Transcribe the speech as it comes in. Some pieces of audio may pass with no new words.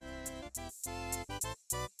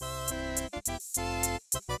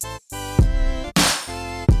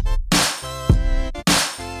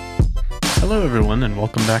Hello everyone, and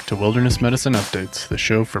welcome back to Wilderness Medicine Updates, the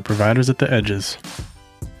show for providers at the edges.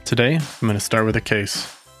 Today, I'm going to start with a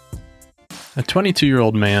case. A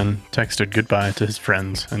 22-year-old man texted goodbye to his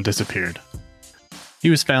friends and disappeared. He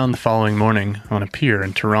was found the following morning on a pier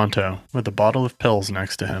in Toronto with a bottle of pills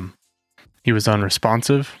next to him. He was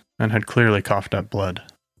unresponsive and had clearly coughed up blood.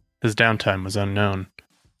 His downtime was unknown.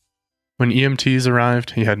 When EMTs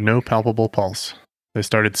arrived, he had no palpable pulse. They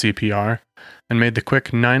started CPR and made the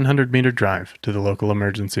quick 900-meter drive to the local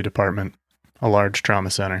emergency department, a large trauma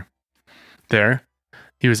center. There,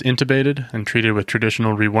 he was intubated and treated with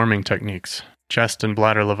traditional rewarming techniques, chest and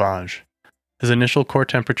bladder lavage. His initial core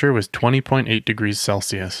temperature was 20.8 degrees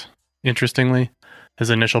Celsius. Interestingly, his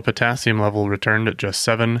initial potassium level returned at just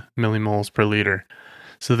 7 millimoles per liter,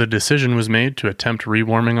 so the decision was made to attempt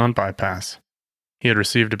rewarming on bypass. He had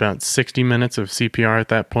received about 60 minutes of CPR at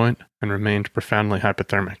that point and remained profoundly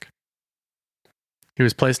hypothermic. He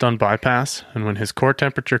was placed on bypass, and when his core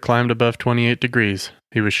temperature climbed above 28 degrees,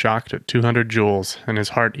 he was shocked at 200 joules, and his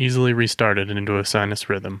heart easily restarted into a sinus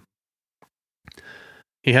rhythm.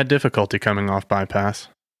 He had difficulty coming off bypass.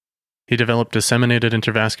 He developed disseminated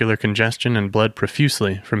intravascular congestion and bled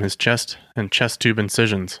profusely from his chest and chest tube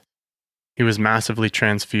incisions. He was massively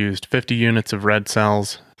transfused 50 units of red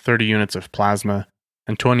cells, 30 units of plasma,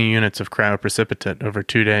 and 20 units of cryoprecipitate over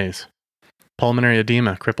 2 days. Pulmonary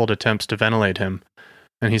edema crippled attempts to ventilate him,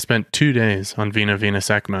 and he spent 2 days on veno-venous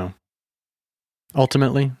ECMO.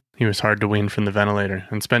 Ultimately, he was hard to wean from the ventilator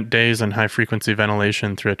and spent days on high-frequency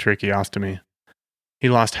ventilation through a tracheostomy. He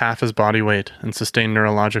lost half his body weight and sustained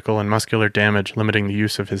neurological and muscular damage, limiting the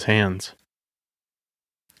use of his hands.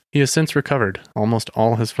 He has since recovered almost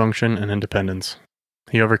all his function and independence.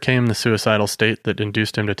 He overcame the suicidal state that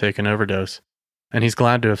induced him to take an overdose, and he's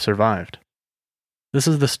glad to have survived. This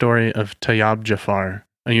is the story of Tayyab Jafar,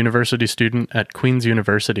 a university student at Queen's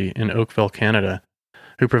University in Oakville, Canada,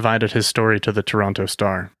 who provided his story to the Toronto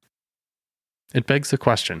Star. It begs the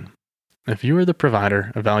question, if you were the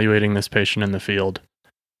provider evaluating this patient in the field,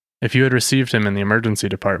 if you had received him in the emergency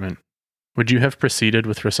department, would you have proceeded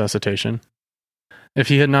with resuscitation? If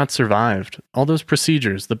he had not survived, all those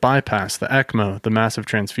procedures, the bypass, the ECMO, the massive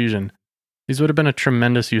transfusion, these would have been a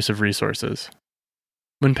tremendous use of resources.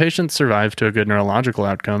 When patients survive to a good neurological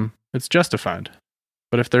outcome, it's justified.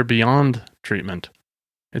 But if they're beyond treatment,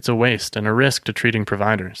 it's a waste and a risk to treating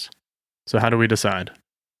providers. So how do we decide?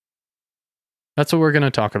 That's what we're going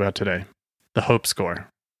to talk about today, the HOPE score,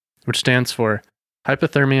 which stands for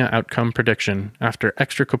Hypothermia Outcome Prediction After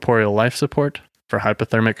Extracorporeal Life Support for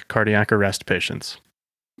Hypothermic Cardiac Arrest Patients.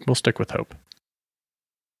 We'll stick with HOPE.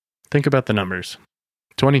 Think about the numbers.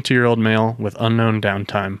 22-year-old male with unknown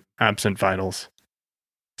downtime, absent vitals.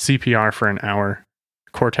 CPR for an hour,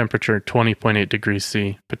 core temperature 20.8 degrees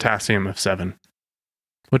C, potassium of 7.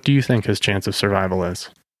 What do you think his chance of survival is?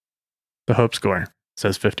 The HOPE score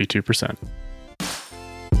says 52%.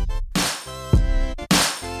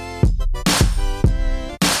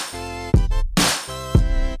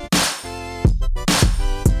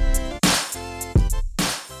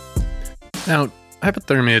 Now,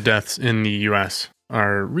 hypothermia deaths in the U.S.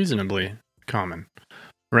 are reasonably common,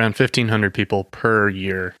 around 1,500 people per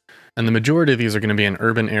year, and the majority of these are going to be in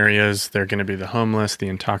urban areas. They're going to be the homeless, the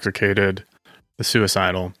intoxicated, the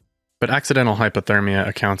suicidal, but accidental hypothermia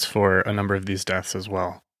accounts for a number of these deaths as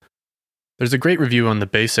well. There's a great review on the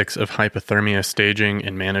basics of hypothermia staging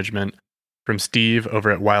and management from Steve over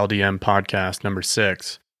at Wild EM Podcast number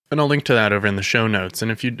 6. And I'll link to that over in the show notes. And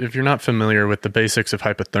if you're not familiar with the basics of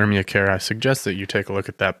hypothermia care, I suggest that you take a look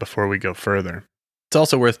at that before we go further. It's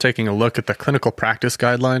also worth taking a look at the clinical practice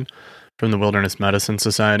guideline from the Wilderness Medicine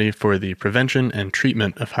Society for the prevention and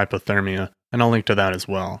treatment of hypothermia, and I'll link to that as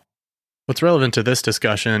well. What's relevant to this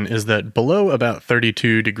discussion is that below about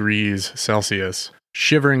 32 degrees Celsius,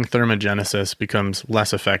 shivering thermogenesis becomes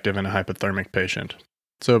less effective in a hypothermic patient.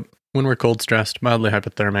 So, when we're cold stressed, mildly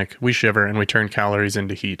hypothermic, we shiver and we turn calories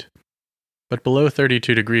into heat. But below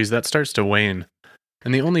 32 degrees, that starts to wane.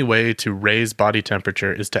 And the only way to raise body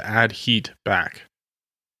temperature is to add heat back.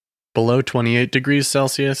 Below 28 degrees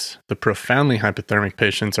Celsius, the profoundly hypothermic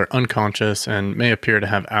patients are unconscious and may appear to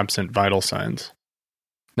have absent vital signs.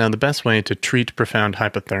 Now, the best way to treat profound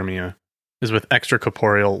hypothermia is with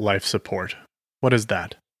extracorporeal life support. What is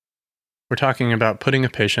that? We're talking about putting a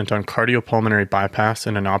patient on cardiopulmonary bypass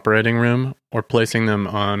in an operating room or placing them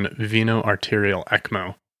on veno-arterial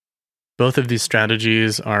ECMO. Both of these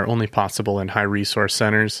strategies are only possible in high-resource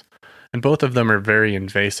centers, and both of them are very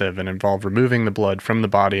invasive and involve removing the blood from the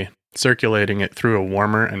body, circulating it through a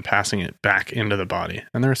warmer, and passing it back into the body.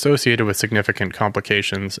 And they're associated with significant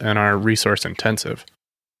complications and are resource-intensive.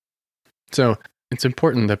 So, It's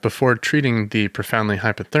important that before treating the profoundly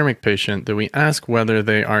hypothermic patient that we ask whether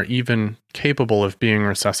they are even capable of being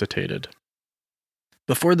resuscitated.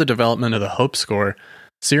 Before the development of the HOPE score,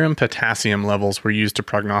 serum potassium levels were used to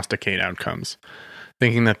prognosticate outcomes,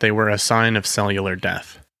 thinking that they were a sign of cellular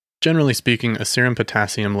death. Generally speaking, a serum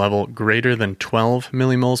potassium level greater than 12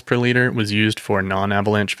 millimoles per liter was used for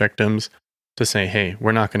non-avalanche victims to say, hey,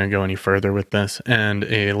 we're not going to go any further with this, and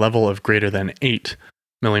a level of greater than 8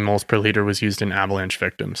 millimoles per liter was used in avalanche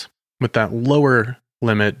victims, with that lower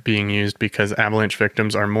limit being used because avalanche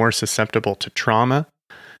victims are more susceptible to trauma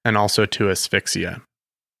and also to asphyxia.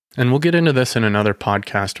 And we'll get into this in another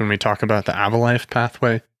podcast when we talk about the Avalife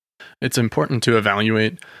pathway. It's important to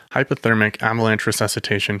evaluate hypothermic avalanche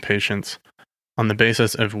resuscitation patients on the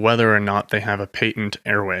basis of whether or not they have a patent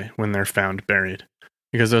airway when they're found buried,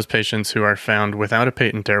 because those patients who are found without a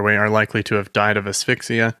patent airway are likely to have died of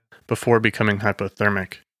asphyxia before becoming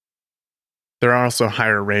hypothermic. There are also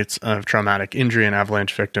higher rates of traumatic injury in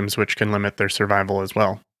avalanche victims, which can limit their survival as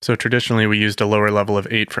well. So traditionally, we used a lower level of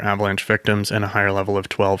 8 for avalanche victims and a higher level of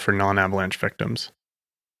 12 for non-avalanche victims.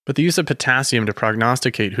 But the use of potassium to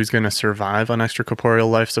prognosticate who's going to survive on extracorporeal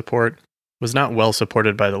life support was not well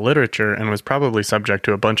supported by the literature and was probably subject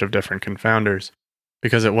to a bunch of different confounders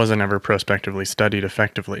because it wasn't ever prospectively studied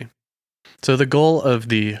effectively. So the goal of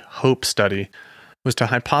the HOPE study was to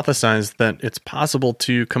hypothesize that it's possible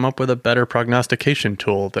to come up with a better prognostication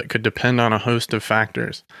tool that could depend on a host of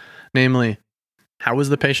factors, namely, how was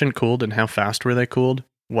the patient cooled and how fast were they cooled,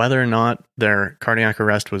 whether or not their cardiac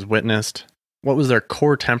arrest was witnessed, what was their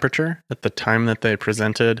core temperature at the time that they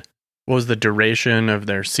presented, what was the duration of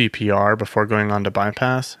their CPR before going on to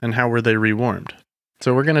bypass, and how were they rewarmed.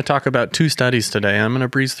 So we're going to talk about 2 studies today. I'm going to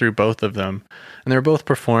breeze through both of them, and they're both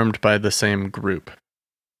performed by the same group.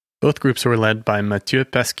 Both groups were led by Mathieu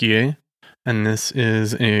Pesquier, and this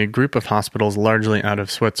is a group of hospitals largely out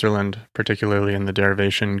of Switzerland, particularly in the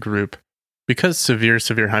derivation group. Because severe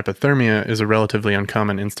hypothermia is a relatively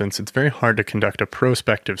uncommon instance, it's very hard to conduct a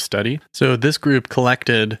prospective study. So this group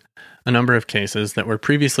collected a number of cases that were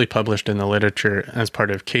previously published in the literature as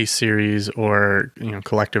part of case series or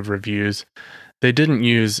collective reviews. They didn't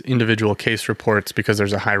use individual case reports because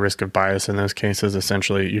there's a high risk of bias in those cases.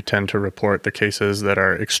 Essentially, you tend to report the cases that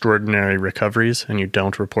are extraordinary recoveries, and you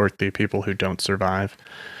don't report the people who don't survive.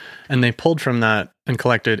 And they pulled from that and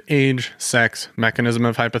collected age, sex, mechanism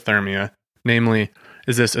of hypothermia, namely,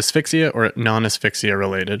 is this asphyxia or non-asphyxia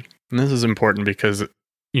related? And this is important because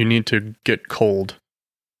you need to get cold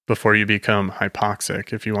before you become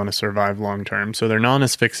hypoxic if you want to survive long term. So their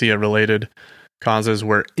non-asphyxia related causes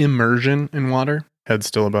were immersion in water, head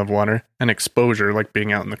still above water, and exposure, like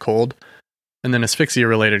being out in the cold. And then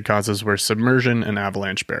asphyxia-related causes were submersion and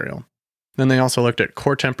avalanche burial. Then they also looked at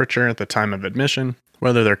core temperature at the time of admission,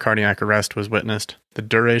 whether their cardiac arrest was witnessed, the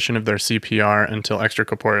duration of their CPR until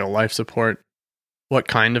extracorporeal life support, what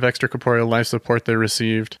kind of extracorporeal life support they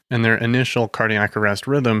received, and their initial cardiac arrest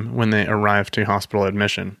rhythm when they arrived to hospital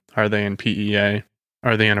admission. Are they in PEA?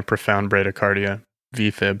 Are they in a profound bradycardia?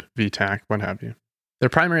 VFib, VTAC, what have you. Their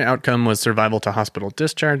primary outcome was survival to hospital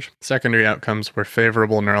discharge. Secondary outcomes were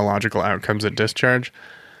favorable neurological outcomes at discharge.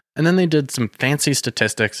 And then they did some fancy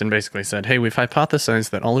statistics and basically said, hey, we've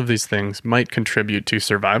hypothesized that all of these things might contribute to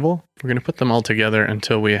survival. We're going to put them all together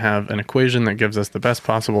until we have an equation that gives us the best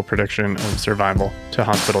possible prediction of survival to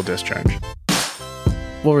hospital discharge.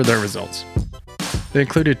 What were their results? They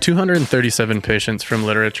included 237 patients from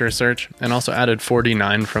literature search and also added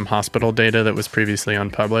 49 from hospital data that was previously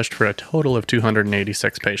unpublished for a total of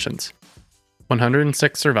 286 patients.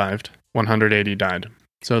 106 survived, 180 died.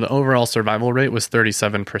 So the overall survival rate was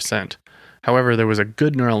 37%. However, there was a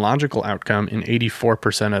good neurological outcome in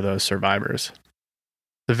 84% of those survivors.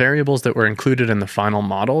 The variables that were included in the final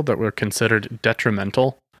model that were considered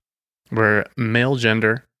detrimental were male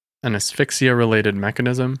gender, an asphyxia-related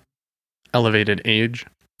mechanism, elevated age,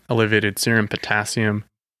 elevated serum potassium,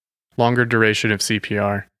 longer duration of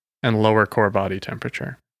CPR, and lower core body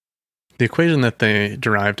temperature. The equation that they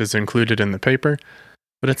derived is included in the paper,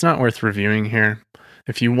 but it's not worth reviewing here.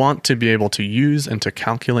 If you want to be able to use and to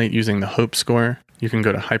calculate using the HOPE score, you can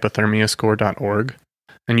go to hypothermiascore.org,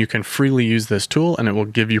 and you can freely use this tool, and it will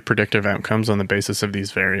give you predictive outcomes on the basis of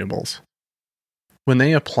these variables. When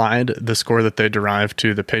they applied the score that they derived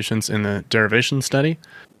to the patients in the derivation study,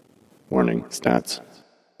 warning, stats,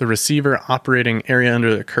 the receiver operating area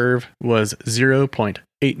under the curve was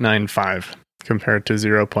 0.895 compared to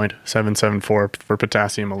 0.774 for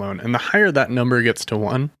potassium alone. And the higher that number gets to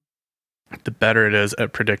 1, the better it is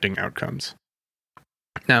at predicting outcomes.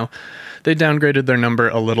 Now, they downgraded their number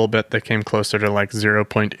a little bit. They came closer to like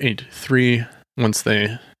 0.83 once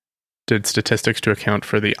they did statistics to account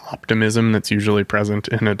for the optimism that's usually present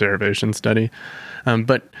in a derivation study.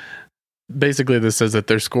 But basically, this says that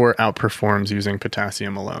their score outperforms using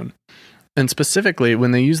potassium alone. And specifically,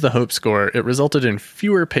 when they used the HOPE score, it resulted in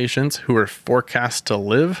fewer patients who were forecast to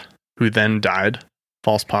live, who then died,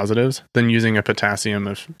 false positives, than using a potassium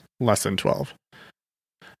of less than 12.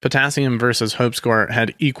 Potassium versus HOPE score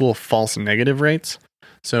had equal false negative rates,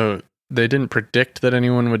 so they didn't predict that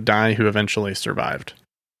anyone would die who eventually survived.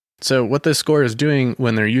 So what this score is doing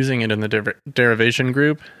when they're using it in the derivation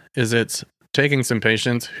group is it's taking some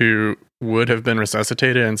patients who would have been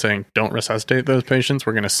resuscitated and saying, don't resuscitate those patients,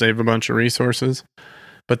 we're going to save a bunch of resources,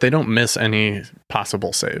 but they don't miss any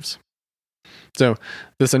possible saves. So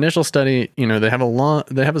this initial study, they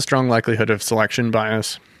have a strong likelihood of selection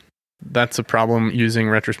bias. That's a problem using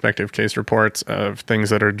retrospective case reports of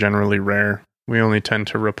things that are generally rare. We only tend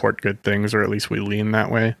to report good things, or at least we lean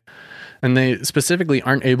that way. And they specifically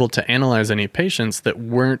aren't able to analyze any patients that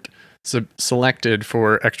weren't selected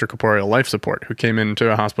for extracorporeal life support, who came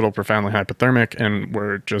into a hospital profoundly hypothermic and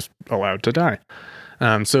were just allowed to die.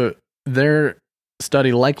 So their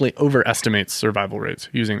study likely overestimates survival rates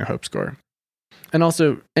using the HOPE score. And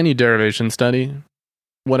also, any derivation study,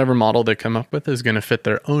 whatever model they come up with, is going to fit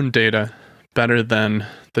their own data better than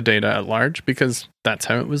the data at large, because that's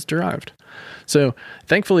how it was derived. So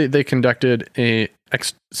thankfully, they conducted a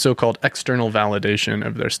so-called external validation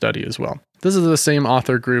of their study as well. This is the same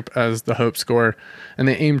author group as the HOPE score, and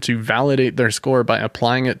they aim to validate their score by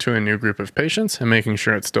applying it to a new group of patients and making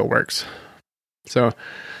sure it still works. So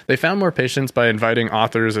they found more patients by inviting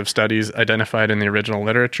authors of studies identified in the original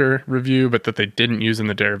literature review, but that they didn't use in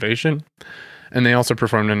the derivation. And they also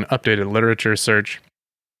performed an updated literature search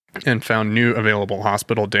and found new available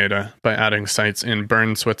hospital data by adding sites in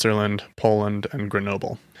Bern, Switzerland, Poland, and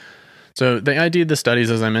Grenoble. So they ID'd the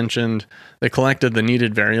studies, as I mentioned. They collected the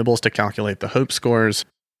needed variables to calculate the HOPE scores.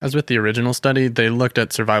 As with the original study, they looked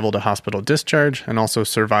at survival to hospital discharge and also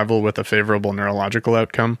survival with a favorable neurological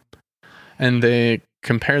outcome. And they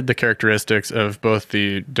compared the characteristics of both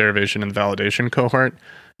the derivation and validation cohort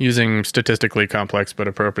using statistically complex but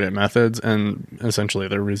appropriate methods, and essentially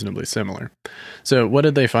they're reasonably similar. So what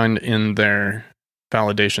did they find in their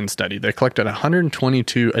validation study? They collected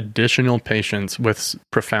 122 additional patients with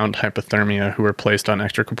profound hypothermia who were placed on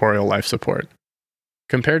extracorporeal life support.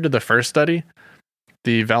 Compared to the first study,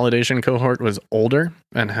 the validation cohort was older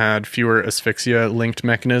and had fewer asphyxia-linked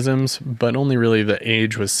mechanisms, but only really the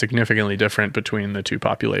age was significantly different between the two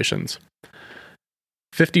populations.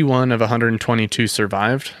 51 of 122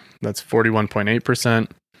 survived, that's 41.8%,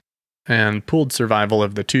 and pooled survival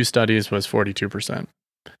of the two studies was 42%.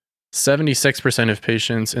 76% of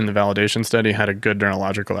patients in the validation study had a good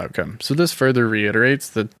neurological outcome. So this further reiterates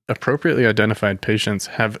that appropriately identified patients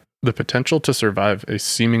have the potential to survive a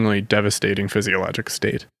seemingly devastating physiologic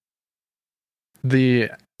state. The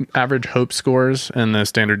average HOPE scores and the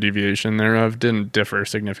standard deviation thereof didn't differ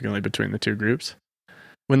significantly between the two groups.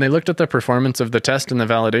 When they looked at the performance of the test in the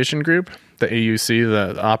validation group, the AUC,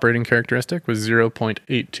 the operating characteristic, was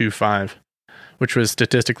 0.825, which was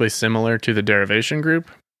statistically similar to the derivation group,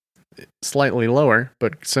 slightly lower,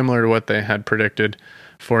 but similar to what they had predicted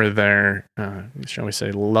for their, shall we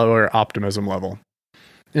say, lower optimism level.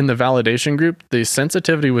 In the validation group, the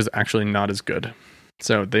sensitivity was actually not as good.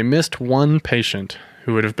 So they missed one patient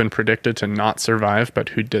who would have been predicted to not survive, but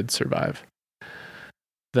who did survive.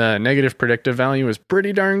 The negative predictive value was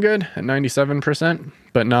pretty darn good at 97%,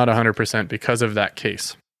 but not 100% because of that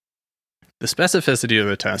case. The specificity of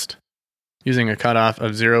the test, using a cutoff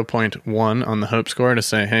of 0.1 on the HOPE score to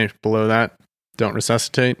say, hey, below that, don't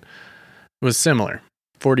resuscitate, was similar,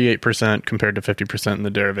 48% compared to 50% in the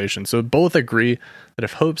derivation. So both agree that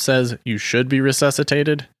if HOPE says you should be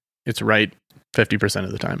resuscitated, it's right 50%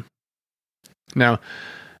 of the time. Now,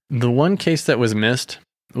 the one case that was missed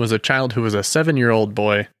was a child who was a 7-year-old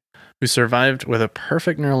boy who survived with a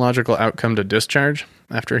perfect neurological outcome to discharge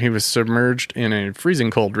after he was submerged in a freezing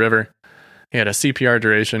cold river. He had a CPR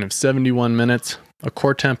duration of 71 minutes, a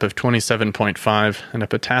core temp of 27.5, and a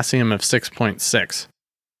potassium of 6.6,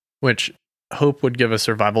 which HOPE would give a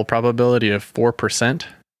survival probability of 4%.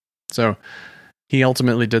 So he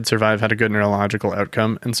ultimately did survive, had a good neurological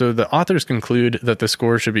outcome, and so the authors conclude that the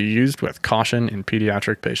score should be used with caution in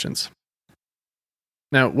pediatric patients.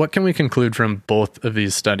 Now, what can we conclude from both of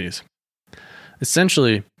these studies?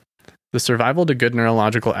 Essentially, the survival to good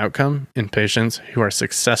neurological outcome in patients who are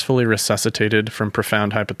successfully resuscitated from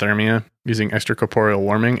profound hypothermia using extracorporeal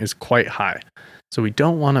warming is quite high. So we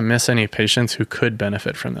don't want to miss any patients who could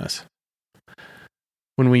benefit from this.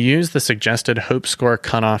 When we use the suggested HOPE score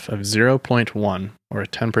cutoff of 0.1, or a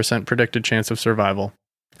 10% predicted chance of survival,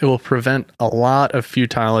 it will prevent a lot of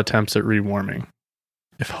futile attempts at rewarming.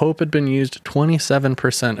 If HOPE had been used,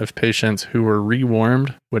 27% of patients who were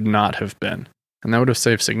rewarmed would not have been, and that would have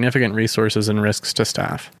saved significant resources and risks to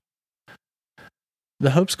staff.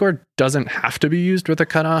 The HOPE score doesn't have to be used with a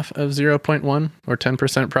cutoff of 0.1 or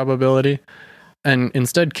 10% probability, and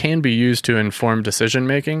instead can be used to inform decision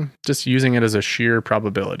making, just using it as a sheer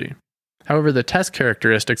probability. However, the test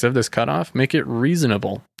characteristics of this cutoff make it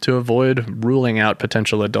reasonable to avoid ruling out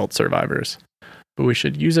potential adult survivors, but we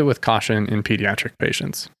should use it with caution in pediatric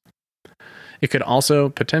patients. It could also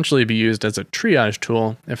potentially be used as a triage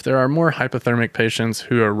tool if there are more hypothermic patients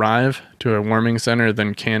who arrive to a warming center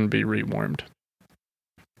than can be rewarmed.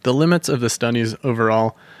 The limits of the studies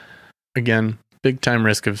overall, again, big time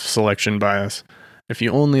risk of selection bias. If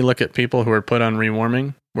you only look at people who are put on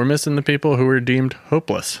rewarming, we're missing the people who are deemed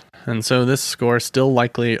hopeless, and so this score still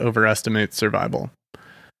likely overestimates survival.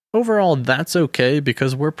 Overall, that's okay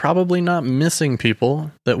because we're probably not missing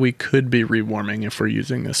people that we could be rewarming if we're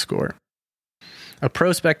using this score. A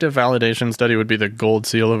prospective validation study would be the gold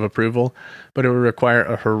seal of approval, but it would require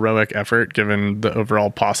a heroic effort given the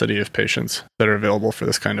overall paucity of patients that are available for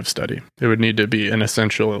this kind of study. It would need to be an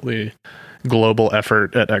essentially global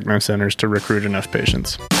effort at ECMO centers to recruit enough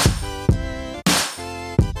patients.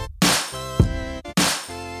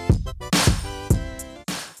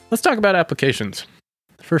 Let's talk about applications.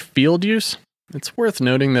 For field use, it's worth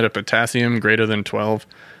noting that a potassium greater than 12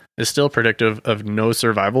 is still predictive of no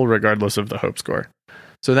survival regardless of the HOPE score.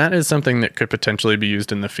 So that is something that could potentially be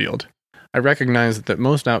used in the field. I recognize that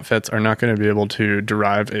most outfits are not going to be able to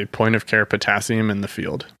derive a point-of-care potassium in the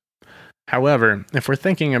field. However, if we're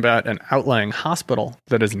thinking about an outlying hospital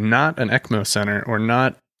that is not an ECMO center or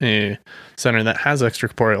not a center that has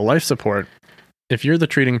extracorporeal life support, if you're the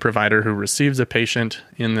treating provider who receives a patient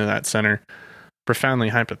in that center profoundly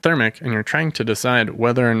hypothermic and you're trying to decide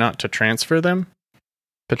whether or not to transfer them,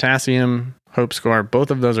 potassium, HOPE score,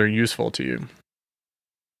 both of those are useful to you.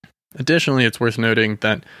 Additionally, it's worth noting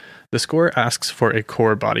that the score asks for a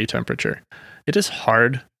core body temperature. It is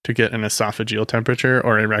hard to get an esophageal temperature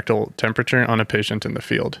or a rectal temperature on a patient in the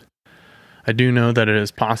field. I do know that it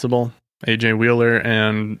is possible. AJ Wheeler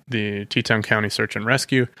and the Teton County Search and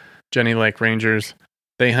Rescue, Jenny Lake Rangers,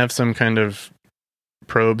 they have some kind of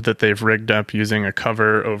probe that they've rigged up using a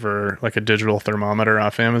cover over like a digital thermometer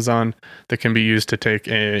off Amazon that can be used to take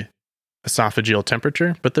a esophageal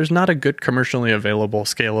temperature, but there's not a good commercially available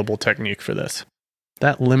scalable technique for this.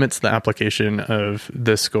 That limits the application of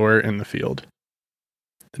this score in the field.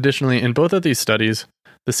 Additionally, in both of these studies,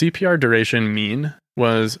 the CPR duration mean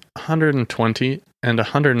was 120 and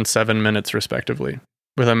 107 minutes respectively,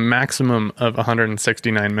 with a maximum of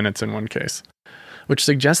 169 minutes in one case, which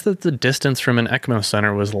suggests that the distance from an ECMO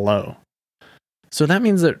center was low. So that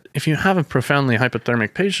means that if you have a profoundly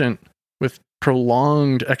hypothermic patient with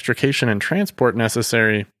prolonged extrication and transport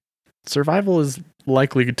necessary, survival is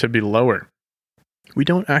likely to be lower. We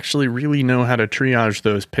don't actually really know how to triage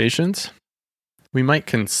those patients. We might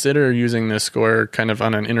consider using this score kind of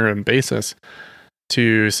on an interim basis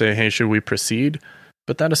to say, hey, should we proceed?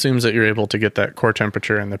 But that assumes that you're able to get that core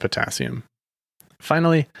temperature and the potassium.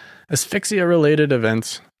 Finally, asphyxia-related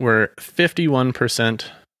events were 51%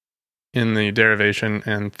 in the derivation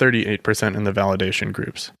and 38% in the validation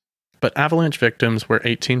groups. But avalanche victims were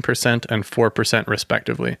 18% and 4%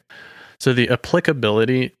 respectively. So the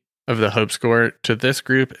applicability of the HOPE score to this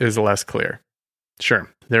group is less clear. Sure,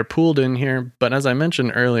 they're pooled in here, but as I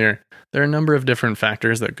mentioned earlier, there are a number of different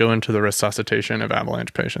factors that go into the resuscitation of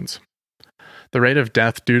avalanche patients. The rate of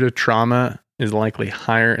death due to trauma is likely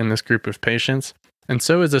higher in this group of patients, and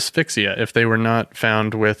so is asphyxia if they were not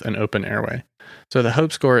found with an open airway. So the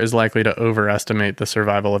HOPE score is likely to overestimate the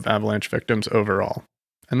survival of avalanche victims overall.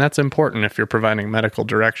 And that's important if you're providing medical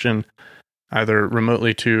direction, either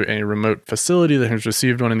remotely to a remote facility that has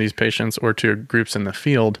received one of these patients or to groups in the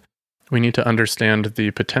field. We need to understand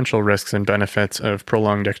the potential risks and benefits of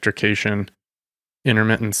prolonged extrication,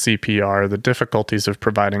 intermittent CPR, the difficulties of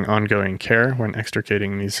providing ongoing care when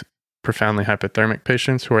extricating these profoundly hypothermic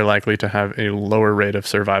patients who are likely to have a lower rate of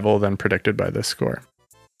survival than predicted by this score.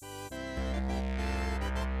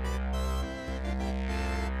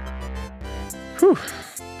 Whew.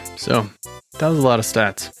 So, that was a lot of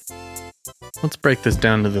stats. Let's break this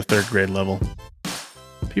down to the third grade level.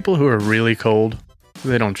 People who are really cold,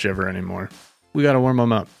 they don't shiver anymore. We gotta warm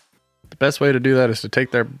them up. The best way to do that is to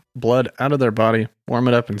take their blood out of their body, warm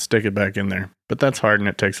it up, and stick it back in there. But that's hard and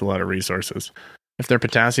it takes a lot of resources. If their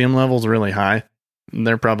potassium level's really high,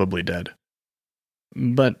 they're probably dead.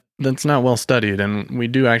 But that's not well studied, and we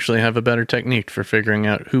do actually have a better technique for figuring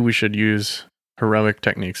out who we should use heroic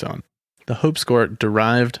techniques on. The HOPE score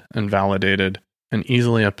derived and validated an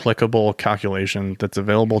easily applicable calculation that's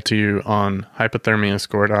available to you on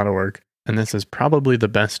hypothermiascore.org, and this is probably the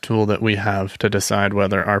best tool that we have to decide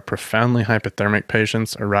whether our profoundly hypothermic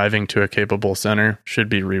patients arriving to a capable center should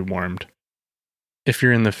be rewarmed. If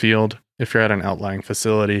you're in the field, if you're at an outlying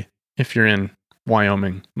facility, if you're in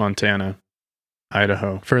Wyoming, Montana,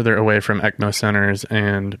 Idaho, further away from ECMO centers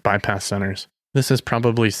and bypass centers, this is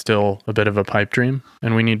probably still a bit of a pipe dream,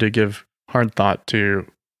 and we need to give hard thought to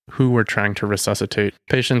who we're trying to resuscitate.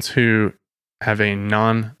 Patients who have a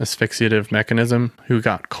non-asphyxiative mechanism, who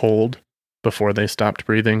got cold before they stopped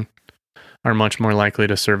breathing, are much more likely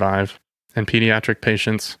to survive, and pediatric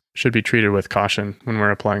patients should be treated with caution when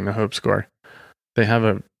we're applying the HOPE score. They have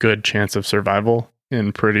a good chance of survival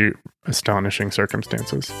in pretty astonishing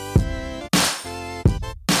circumstances.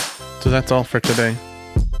 So that's all for today.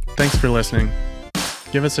 Thanks for listening.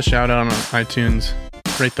 Give us a shout out on iTunes,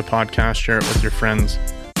 rate the podcast, share it with your friends,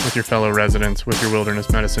 with your fellow residents, with your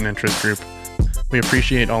wilderness medicine interest group. We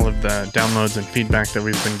appreciate all of the downloads and feedback that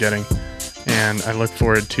we've been getting, and I look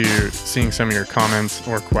forward to seeing some of your comments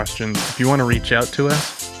or questions. If you want to reach out to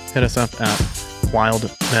us, hit us up at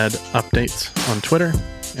wildmedupdates on Twitter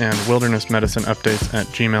and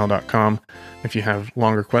wildernessmedicineupdates@gmail.com if you have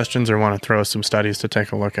longer questions or want to throw us some studies to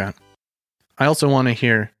take a look at. I also want to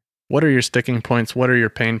hear, what are your sticking points? What are your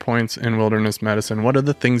pain points in wilderness medicine? What are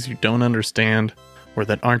the things you don't understand or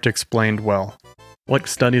that aren't explained well? What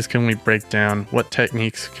studies can we break down? What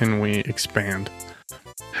techniques can we expand?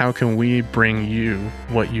 How can we bring you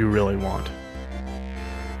what you really want?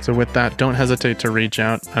 So with that, don't hesitate to reach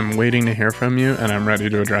out. I'm waiting to hear from you, and I'm ready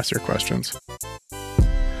to address your questions.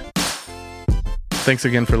 Thanks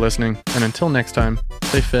again for listening, and until next time,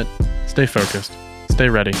 stay fit, stay focused, stay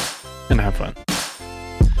ready, and have fun.